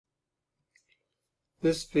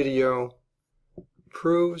This video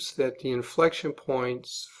proves that the inflection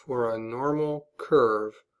points for a normal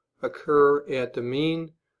curve occur at the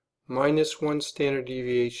mean -1 standard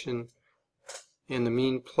deviation and the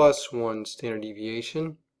mean +1 standard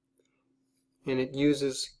deviation, and it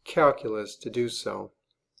uses calculus to do so.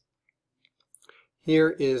 Here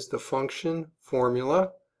is the function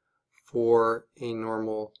formula for a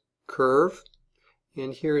normal curve,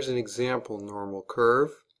 and here's an example normal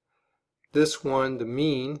curve. This one, the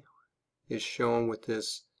mean, is shown with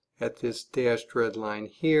this at this dashed red line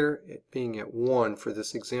here, it being at 1 for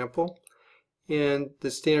this example, and the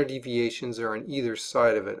standard deviations are on either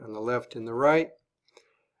side of it, on the left and the right.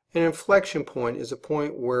 An inflection point is a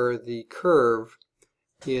point where the curve,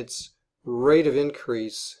 its rate of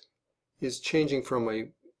increase, is changing from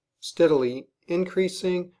a steadily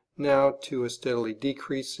increasing now to a steadily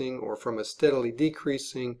decreasing, or from a steadily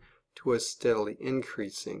decreasing to a steadily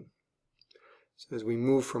increasing. So as we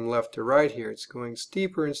move from left to right here, it's going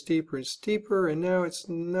steeper and steeper and steeper, and now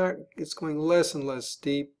it's going less and less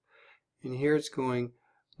steep, and here it's going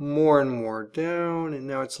more and more down, and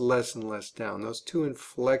now it's less and less down. Those two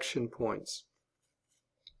inflection points.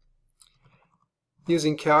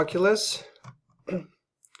 Using calculus,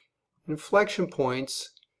 inflection points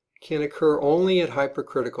can occur only at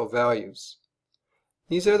hypercritical values.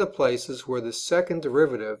 These are the places where the second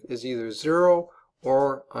derivative is either 0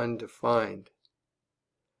 or undefined.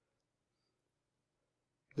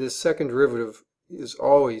 This second derivative is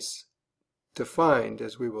always defined,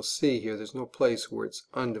 as we will see here. There's no place where it's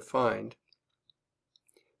undefined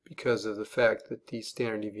because of the fact that the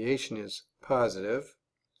standard deviation is positive.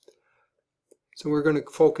 So we're going to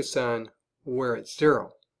focus on where it's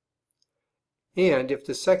 0. And if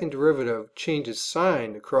the second derivative changes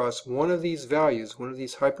sign across one of these values, one of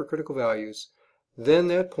these hypercritical values, then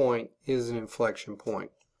that point is an inflection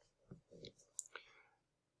point.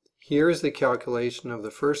 Here is the calculation of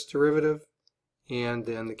the first derivative and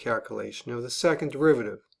then the calculation of the second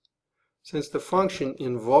derivative. Since the function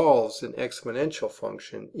involves an exponential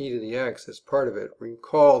function, e to the x, as part of it,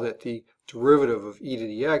 recall that the derivative of e to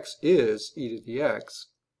the x is e to the x.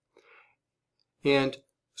 And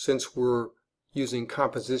since we're using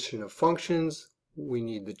composition of functions, we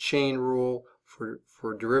need the chain rule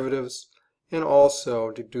for derivatives, and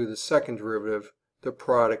also to do the second derivative, the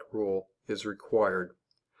product rule is required.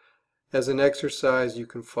 As an exercise, you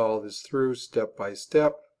can follow this through step by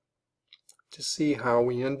step to see how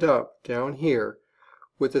we end up down here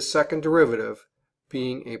with the second derivative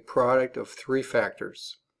being a product of 3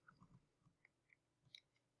 factors.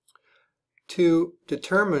 To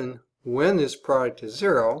determine when this product is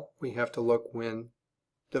 0, we have to look when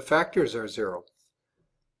the factors are 0.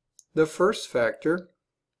 The first factor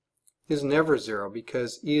is never 0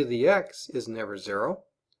 because e to the x is never 0,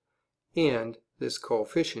 and this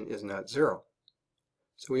coefficient is not 0.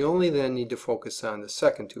 So we only then need to focus on the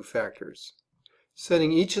second 2 factors.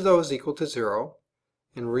 Setting each of those equal to 0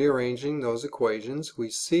 and rearranging those equations, we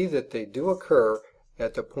see that they do occur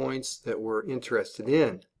at the points that we're interested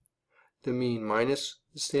in. The mean minus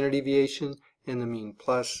the standard deviation and the mean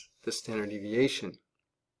plus the standard deviation.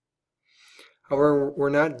 However, we're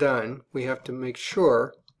not done. We have to make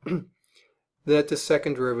sure that the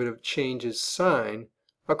second derivative changes sign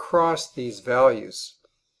across these values.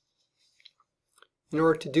 In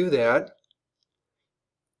order to do that,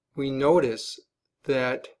 we notice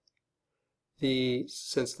that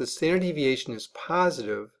since the standard deviation is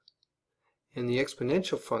positive and the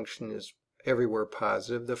exponential function is everywhere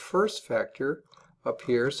positive, the first factor up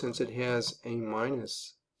here, since it has a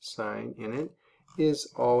minus sign in it, is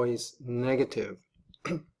always negative.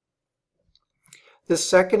 The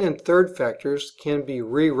second and third factors can be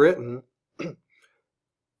rewritten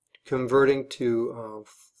converting to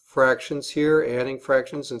fractions here, adding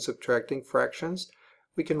fractions and subtracting fractions.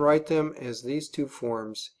 We can write them as these 2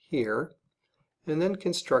 forms here, and then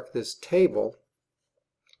construct this table.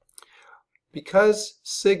 Because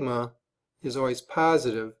sigma is always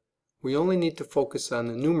positive, we only need to focus on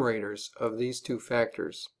the numerators of these 2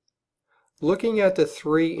 factors. Looking at the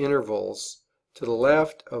 3 intervals to the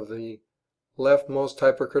left of the leftmost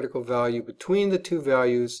hypercritical value between the 2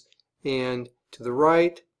 values, and to the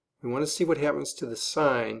right, we want to see what happens to the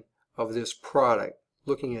sign of this product.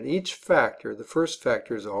 Looking at each factor, the first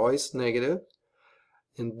factor is always negative.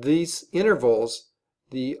 In these intervals,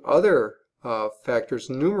 the other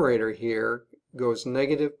factor's numerator here goes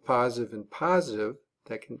negative, positive, and positive.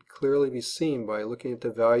 That can clearly be seen by looking at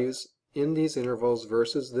the values in these intervals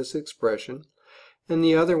versus this expression. And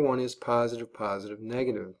the other one is positive, positive,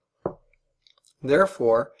 negative.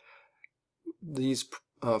 Therefore, these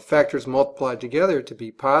factors multiply together to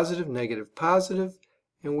be positive, negative, positive,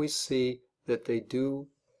 and we see that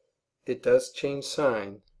it does change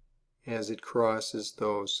sign as it crosses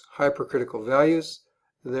those hypercritical values.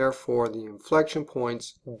 Therefore, the inflection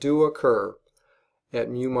points do occur at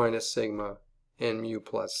mu minus sigma and mu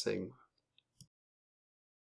plus sigma.